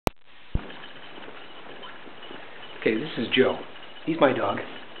Okay, this is Joe. He's my dog.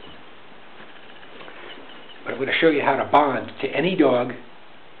 But I'm going to show you how to bond to any dog,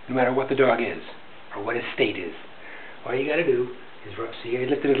 no matter what the dog is, or what his state is. All you got to do is rub. See, he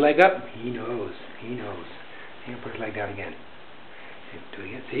lifted his leg up. He knows. He knows. He'll put his leg down again. Do it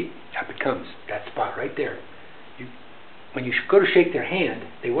again. See? Up it comes. That spot right there. When you go to shake their hand,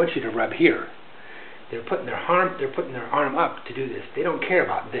 they want you to rub here. They're putting their arm up to do this. They don't care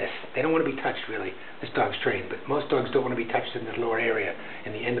about this. They don't want to be touched, really. This dog's trained, but most dogs don't want to be touched in this lower area,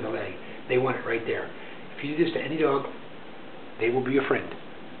 in the end of the leg. They want it right there. If you do this to any dog, they will be your friend.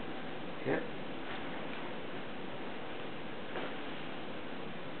 Yeah.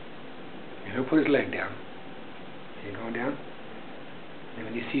 And he'll put his leg down. See it going down? And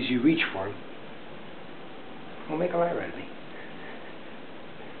when he sees you reach for him, he'll make a liar out of me.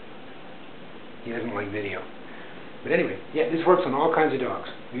 He doesn't like video. But anyway, yeah, this works on all kinds of dogs.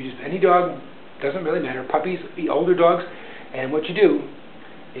 You just any dog, doesn't really matter. Puppies, older dogs, and what you do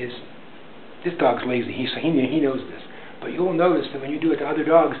is, this dog's lazy. He knows this. But you'll notice that when you do it to other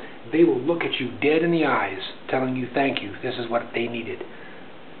dogs, they will look at you dead in the eyes, telling you thank you. This is what they needed.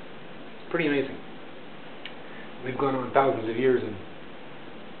 It's pretty amazing. We've gone on thousands of years and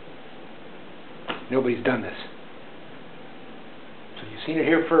nobody's done this. So you've seen it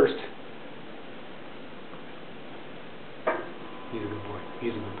here first. He's a good boy.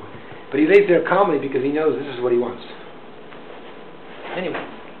 He's a good boy. But he lays there calmly because he knows this is what he wants. Anyway,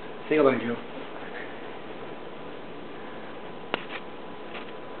 say goodbye, Joe.